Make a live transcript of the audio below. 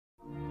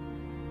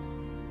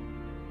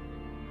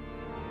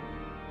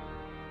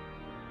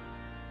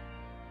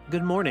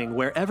Good morning,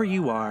 wherever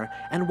you are,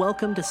 and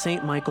welcome to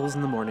St. Michael's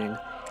in the Morning,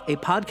 a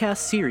podcast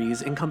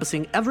series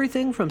encompassing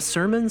everything from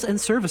sermons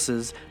and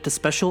services to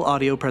special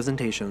audio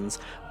presentations,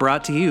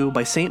 brought to you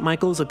by St.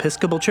 Michael's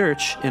Episcopal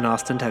Church in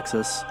Austin,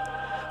 Texas.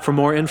 For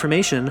more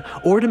information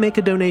or to make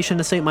a donation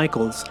to St.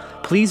 Michael's,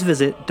 please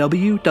visit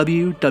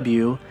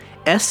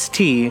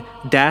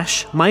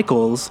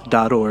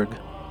www.st-michaels.org.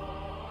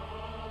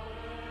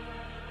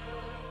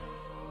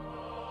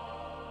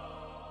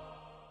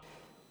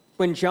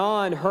 When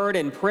John heard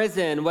in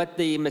prison what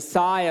the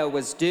Messiah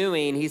was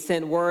doing, he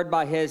sent word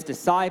by his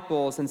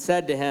disciples and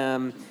said to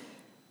him,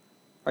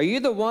 "Are you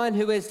the one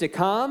who is to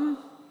come,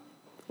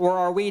 or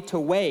are we to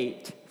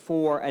wait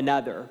for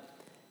another?"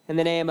 In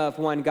the name of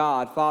one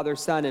God, Father,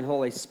 Son, and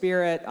Holy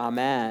Spirit,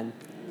 amen.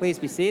 Please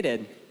be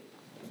seated.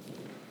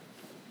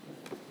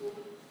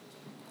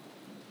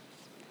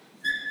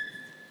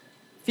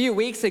 A few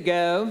weeks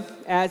ago,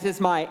 as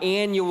is my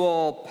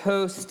annual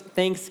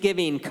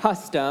post-Thanksgiving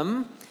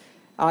custom,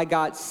 I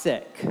got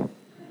sick.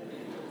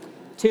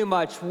 Too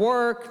much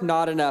work,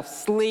 not enough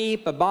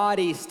sleep, a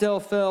body still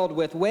filled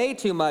with way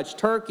too much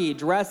turkey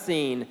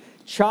dressing,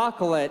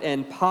 chocolate,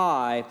 and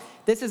pie.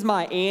 This is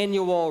my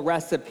annual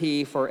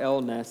recipe for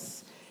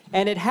illness.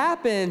 And it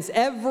happens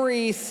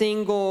every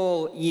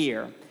single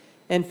year.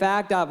 In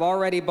fact, I've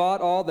already bought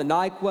all the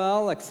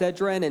NyQuil,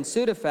 Excedrin, and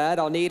Sudafed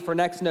I'll need for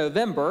next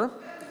November.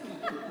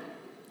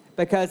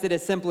 Because it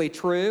is simply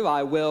true,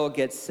 I will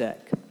get sick.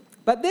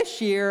 But this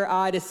year,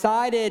 I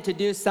decided to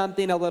do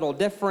something a little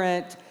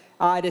different.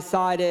 I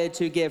decided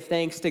to give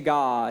thanks to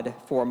God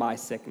for my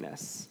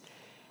sickness.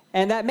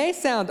 And that may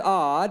sound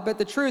odd, but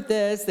the truth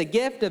is, the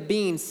gift of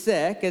being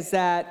sick is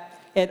that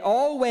it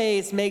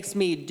always makes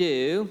me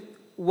do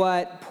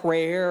what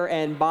prayer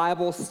and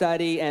Bible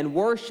study and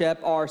worship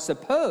are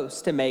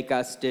supposed to make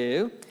us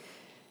do,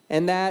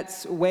 and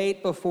that's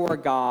wait before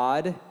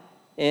God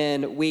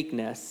in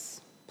weakness,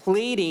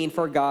 pleading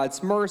for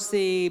God's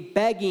mercy,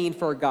 begging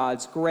for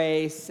God's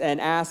grace, and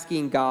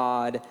asking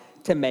God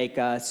to make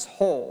us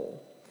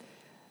whole.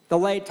 The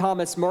late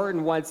Thomas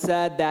Merton once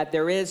said that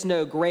there is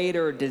no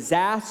greater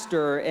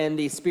disaster in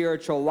the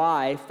spiritual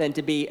life than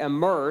to be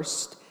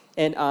immersed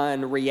in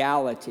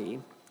unreality.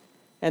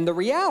 And the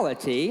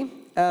reality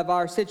of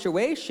our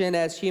situation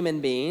as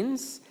human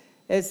beings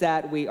is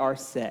that we are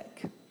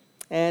sick.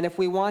 And if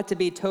we want to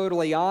be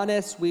totally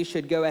honest, we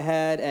should go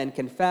ahead and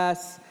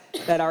confess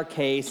that our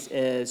case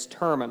is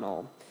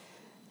terminal.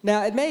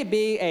 Now, it may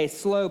be a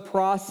slow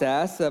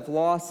process of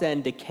loss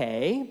and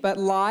decay, but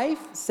life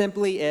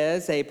simply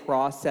is a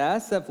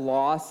process of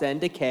loss and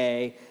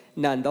decay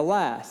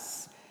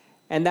nonetheless.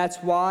 And that's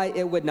why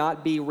it would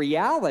not be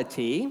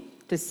reality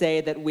to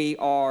say that we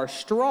are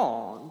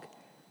strong.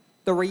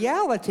 The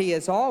reality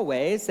is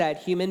always that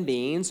human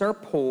beings are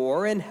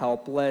poor and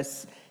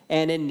helpless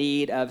and in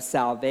need of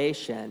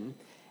salvation.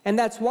 And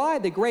that's why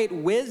the great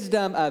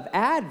wisdom of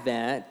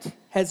Advent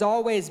has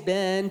always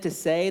been to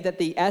say that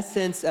the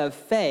essence of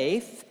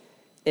faith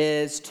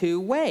is to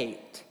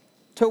wait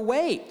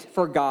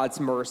for God's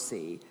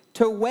mercy,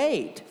 to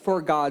wait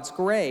for God's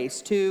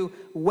grace, to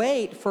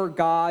wait for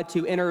God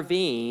to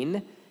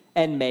intervene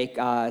and make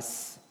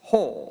us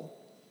whole.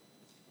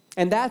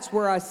 And that's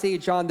where I see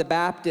John the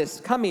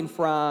Baptist coming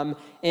from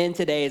in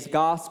today's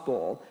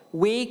gospel.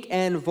 Weak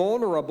and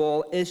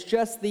vulnerable is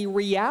just the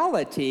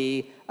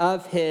reality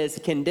of his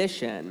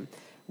condition.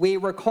 We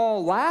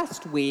recall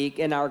last week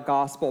in our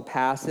gospel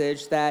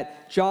passage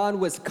that John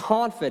was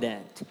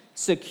confident,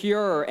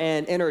 secure,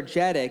 and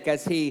energetic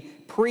as he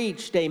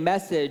preached a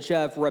message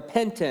of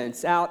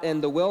repentance out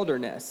in the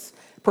wilderness.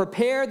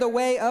 "Prepare the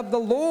way of the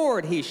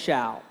Lord," he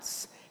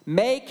shouts.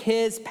 "Make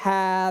his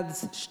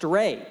paths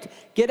straight.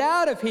 Get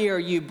out of here,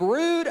 you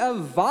brood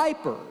of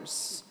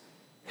vipers.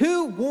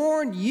 Who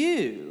warned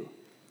you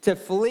to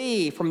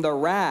flee from the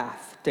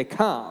wrath to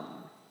come?"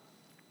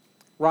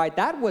 Right,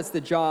 that was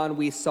the John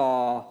we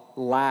saw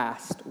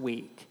last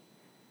week.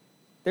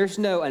 There's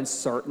no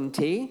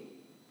uncertainty,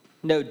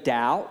 no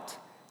doubt,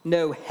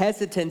 no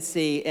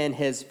hesitancy in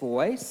his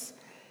voice.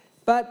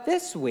 But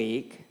this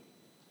week,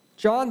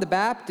 John the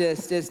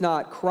Baptist is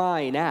not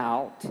crying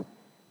out.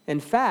 In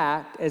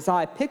fact, as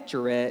I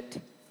picture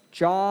it,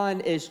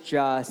 John is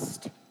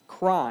just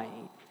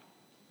crying.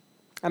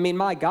 I mean,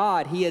 my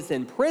God, he is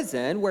in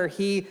prison where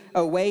he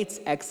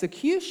awaits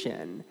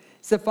execution.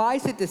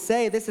 Suffice it to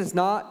say, this is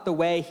not the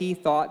way he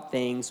thought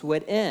things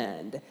would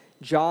end.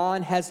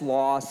 John has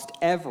lost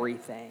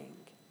everything: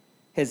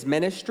 his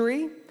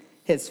ministry,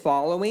 his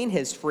following,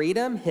 his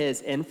freedom,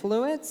 his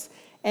influence.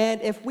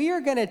 And if we are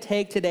going to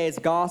take today's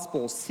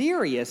gospel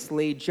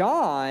seriously,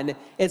 John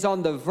is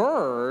on the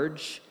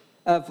verge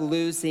of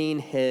losing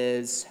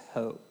his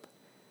hope.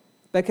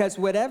 Because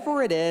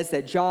whatever it is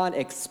that John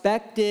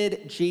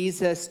expected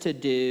Jesus to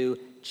do,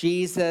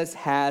 Jesus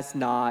has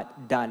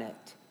not done it.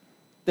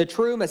 The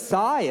true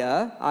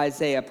Messiah,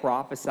 Isaiah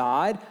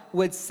prophesied,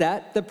 would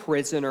set the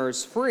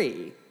prisoners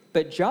free.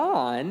 But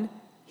John,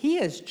 he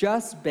has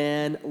just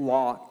been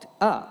locked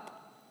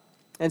up.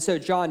 And so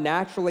John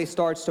naturally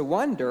starts to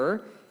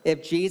wonder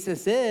if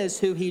Jesus is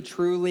who he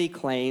truly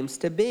claims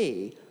to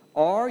be.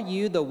 are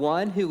you the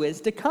one who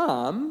is to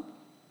come,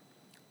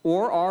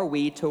 or are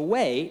we to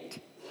wait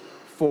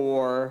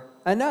for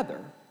another?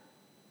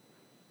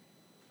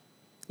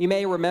 You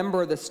may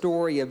remember the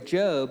story of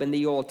Job in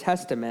the Old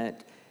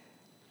Testament.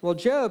 Well,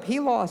 Job, he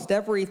lost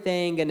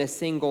everything in a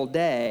single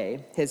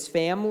day: his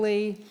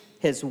family,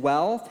 his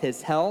wealth,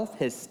 his health,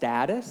 his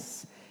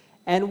status.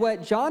 And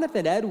what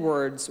Jonathan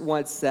Edwards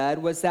once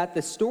said was that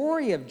the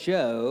story of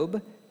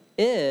Job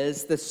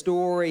is the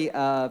story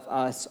of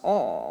us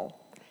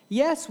all.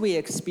 Yes, we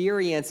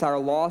experience our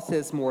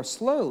losses more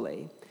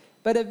slowly,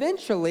 but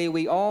eventually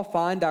we all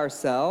find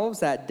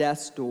ourselves at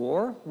death's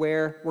door,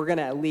 where we're going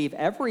to leave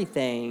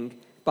everything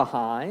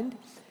behind.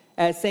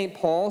 As St.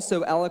 Paul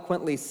so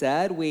eloquently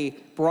said, we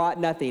brought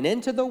nothing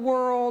into the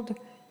world,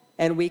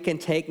 and we can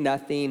take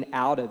nothing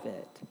out of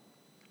it.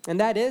 And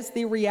that is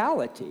the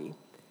reality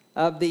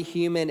of the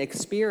human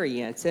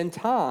experience. In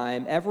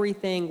time,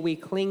 everything we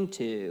cling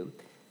to,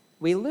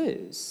 we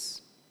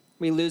lose.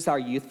 We lose our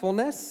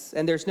youthfulness,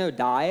 and there's no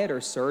diet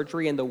or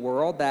surgery in the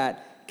world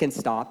that can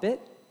stop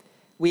it.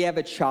 We have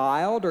a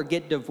child, or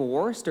get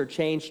divorced, or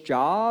change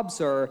jobs,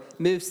 or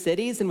move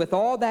cities, and with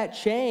all that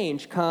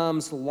change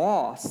comes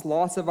loss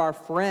of our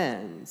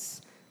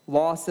friends,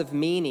 loss of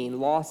meaning,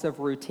 loss of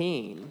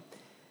routine.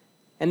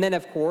 And then,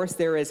 of course,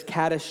 there is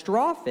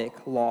catastrophic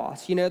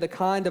loss, the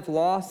kind of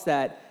loss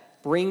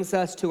that brings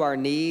us to our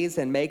knees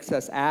and makes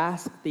us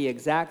ask the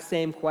exact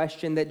same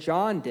question that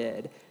John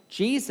did.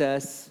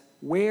 Jesus,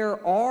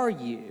 where are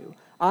you?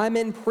 I'm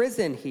in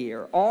prison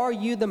here. Are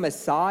you the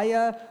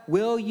Messiah?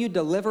 Will you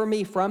deliver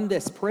me from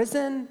this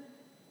prison?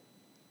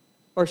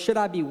 Or should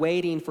I be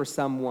waiting for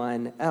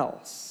someone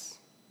else?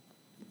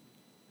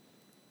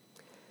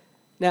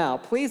 Now,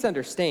 please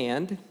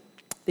understand,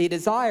 the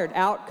desired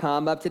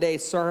outcome of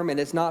today's sermon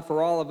is not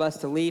for all of us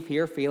to leave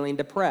here feeling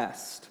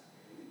depressed.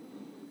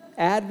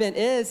 Advent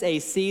is a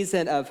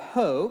season of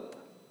hope,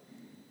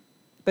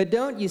 but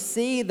don't you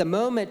see, the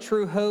moment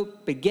true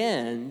hope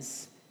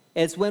begins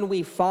is when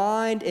we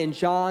find in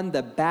John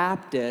the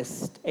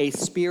Baptist a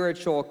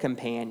spiritual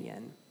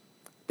companion.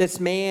 This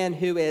man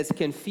who is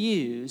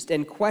confused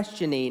and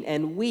questioning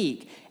and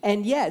weak,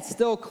 and yet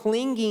still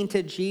clinging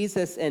to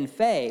Jesus in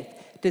faith,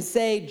 to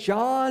say,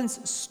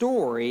 John's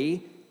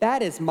story,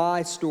 that is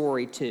my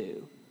story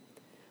too.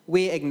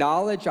 We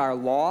acknowledge our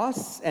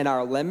loss and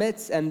our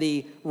limits and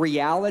the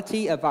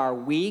reality of our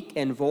weak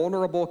and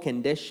vulnerable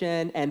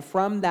condition, and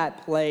from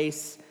that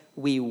place,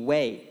 we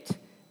wait.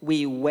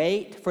 We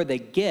wait for the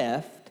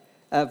gift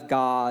of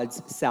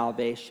God's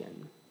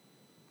salvation.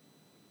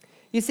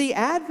 You see,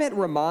 Advent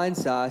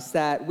reminds us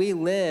that we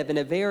live in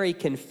a very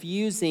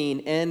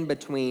confusing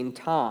in-between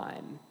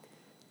time.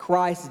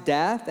 Christ's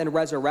death and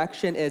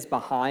resurrection is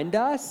behind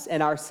us,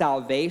 and our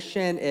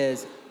salvation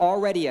is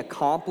already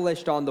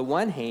accomplished on the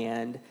one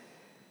hand.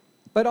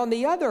 But on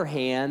the other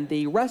hand,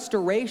 the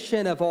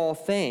restoration of all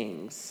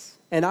things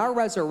and our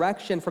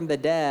resurrection from the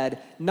dead,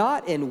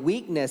 not in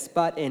weakness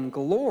but in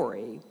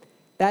glory,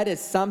 that is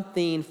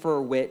something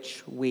for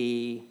which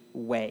we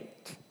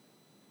wait.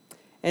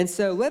 And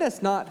so let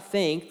us not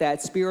think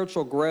that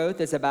spiritual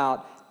growth is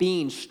about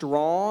being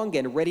strong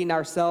and ridding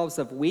ourselves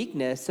of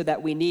weakness so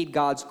that we need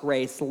God's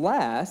grace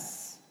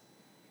less.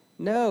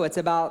 No, it's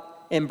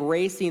about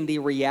embracing the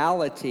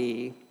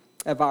reality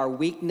of our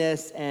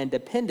weakness and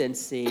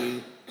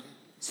dependency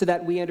so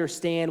that we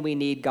understand we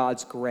need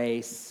God's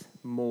grace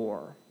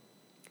more.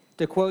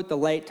 To quote the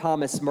late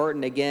Thomas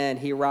Merton again,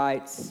 he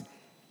writes,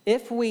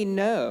 "If we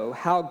know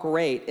how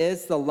great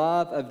is the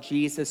love of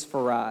Jesus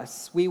for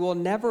us, we will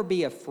never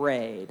be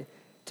afraid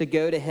to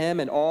go to him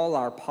in all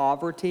our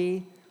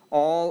poverty,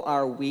 all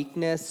our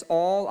weakness,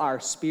 all our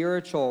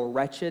spiritual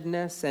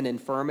wretchedness and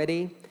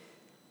infirmity.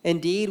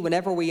 Indeed,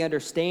 whenever we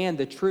understand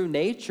the true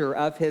nature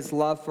of his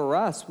love for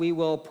us, we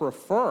will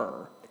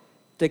prefer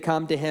to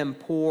come to him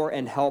poor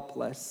and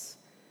helpless.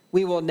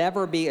 We will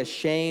never be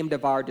ashamed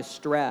of our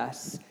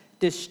distress.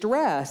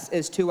 Distress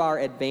is to our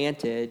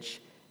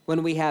advantage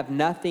when we have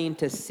nothing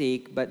to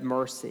seek but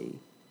mercy.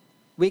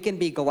 We can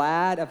be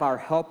glad of our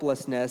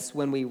helplessness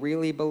when we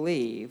really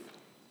believe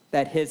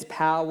that his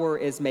power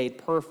is made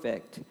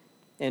perfect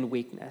in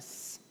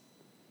weakness."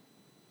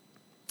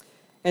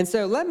 And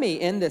so let me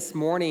end this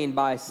morning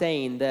by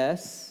saying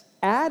this.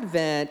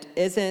 Advent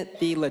isn't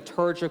the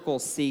liturgical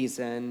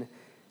season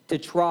to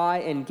try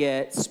and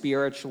get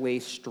spiritually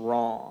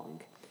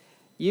strong.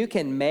 You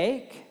can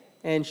make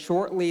and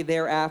shortly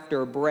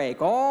thereafter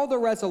break all the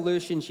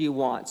resolutions you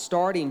want,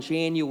 starting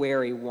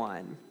January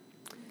 1.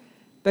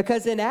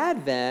 Because in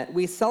Advent,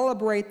 we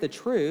celebrate the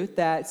truth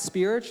that,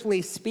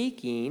 spiritually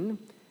speaking,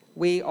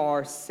 we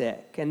are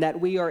sick and that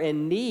we are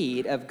in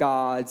need of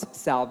God's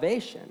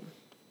salvation.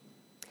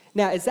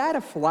 Now, is that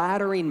a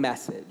flattering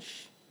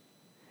message?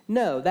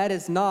 No, that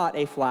is not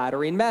a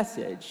flattering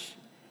message.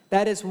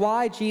 That is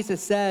why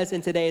Jesus says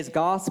in today's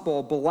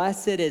gospel,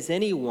 "Blessed is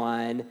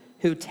anyone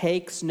who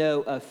takes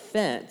no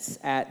offense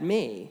at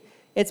me."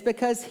 It's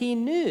because he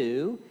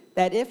knew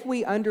that if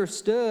we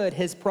understood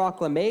his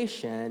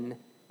proclamation,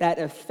 that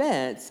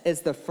offense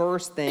is the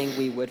first thing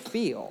we would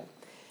feel.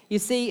 You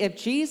see, if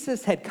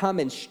Jesus had come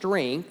in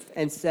strength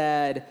and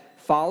said,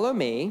 "Follow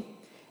me,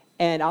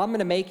 and I'm going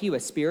to make you a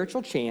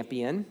spiritual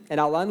champion,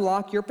 and I'll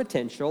unlock your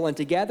potential, and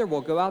together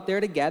we'll go out there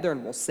together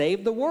and we'll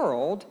save the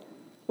world,"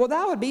 well,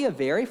 that would be a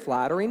very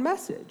flattering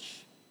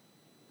message.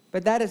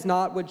 But that is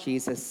not what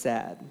Jesus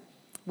said.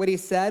 What he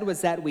said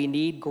was that we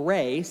need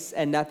grace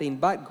and nothing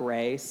but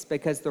grace,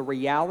 because the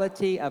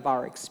reality of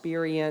our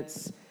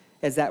experience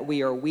is that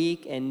we are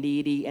weak and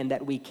needy and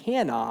that we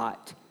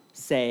cannot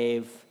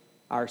save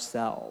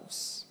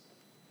ourselves.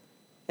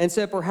 And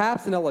so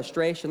perhaps an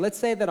illustration, let's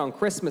say that on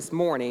Christmas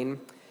morning,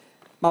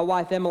 my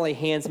wife Emily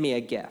hands me a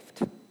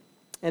gift.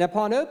 And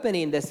upon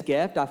opening this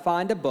gift, I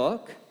find a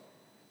book,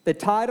 the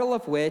title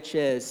of which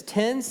is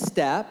 10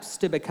 Steps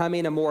to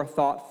Becoming a More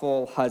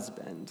Thoughtful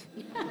Husband.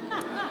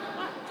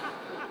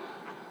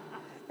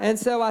 And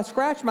so I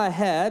scratch my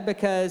head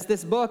because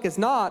this book is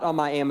not on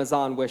my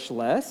Amazon wish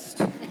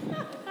list.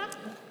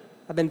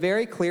 I've been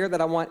very clear that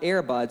I want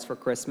earbuds for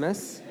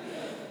Christmas.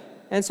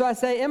 And so I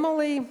say,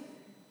 "Emily,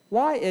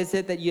 why is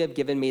it that you have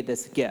given me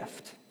this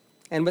gift?"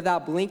 And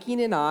without blinking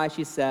an eye,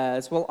 she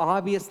says, "Well,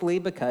 obviously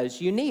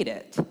because you need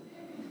it."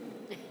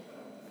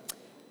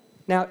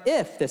 Now,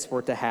 if this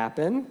were to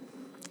happen,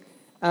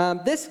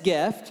 this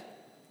gift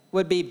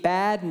would be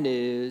bad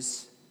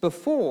news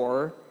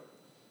before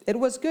it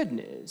was good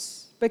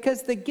news,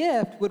 because the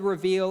gift would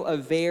reveal a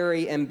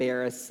very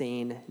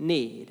embarrassing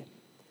need.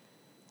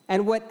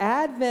 And what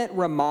Advent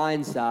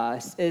reminds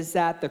us is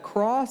that the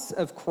cross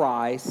of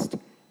Christ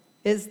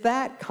is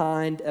that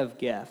kind of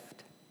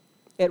gift.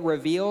 It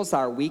reveals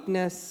our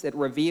weakness, it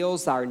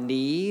reveals our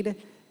need,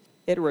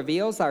 it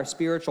reveals our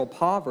spiritual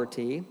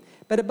poverty,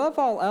 but above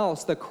all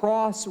else, the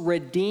cross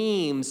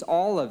redeems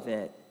all of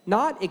it,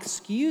 not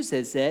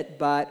excuses it,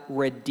 but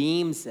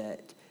redeems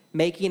it,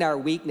 making our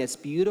weakness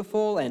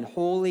beautiful and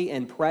holy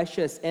and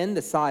precious in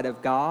the sight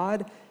of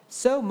God,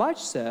 so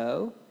much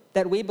so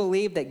that we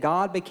believe that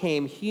God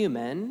became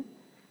human,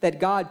 that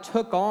God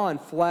took on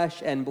flesh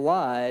and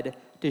blood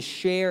to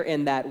share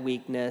in that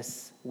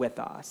weakness with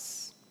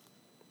us.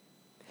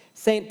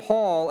 St.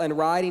 Paul, in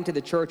writing to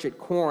the church at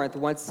Corinth,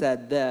 once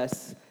said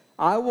this,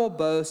 "I will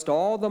boast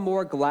all the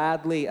more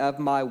gladly of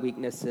my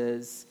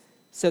weaknesses,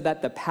 so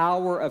that the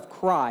power of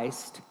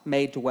Christ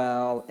may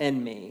dwell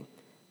in me.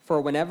 For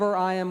whenever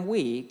I am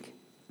weak,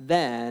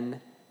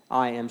 then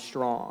I am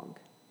strong."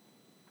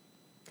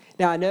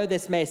 Now, I know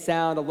this may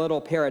sound a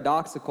little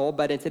paradoxical,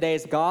 but in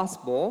today's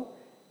gospel,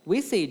 we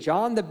see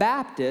John the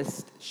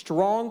Baptist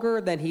stronger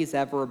than he's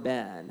ever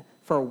been.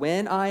 For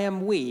when I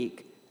am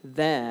weak,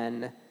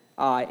 then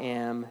I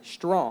am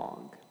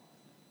strong.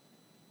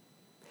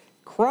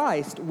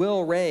 Christ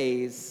will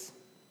raise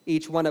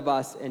each one of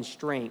us in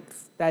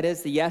strength. That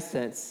is the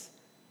essence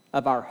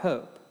of our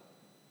hope.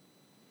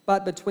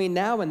 But between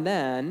now and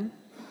then,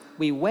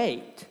 we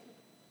wait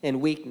in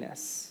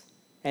weakness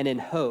and in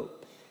hope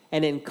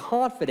and in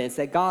confidence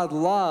that God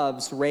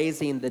loves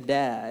raising the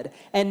dead.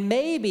 And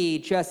maybe,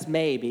 just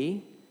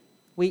maybe,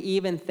 we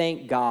even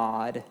thank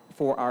God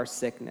for our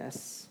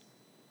sickness.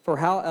 For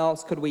how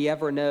else could we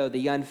ever know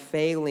the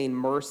unfailing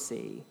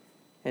mercy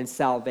and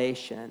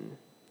salvation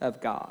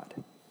of God?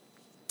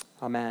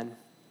 Amen.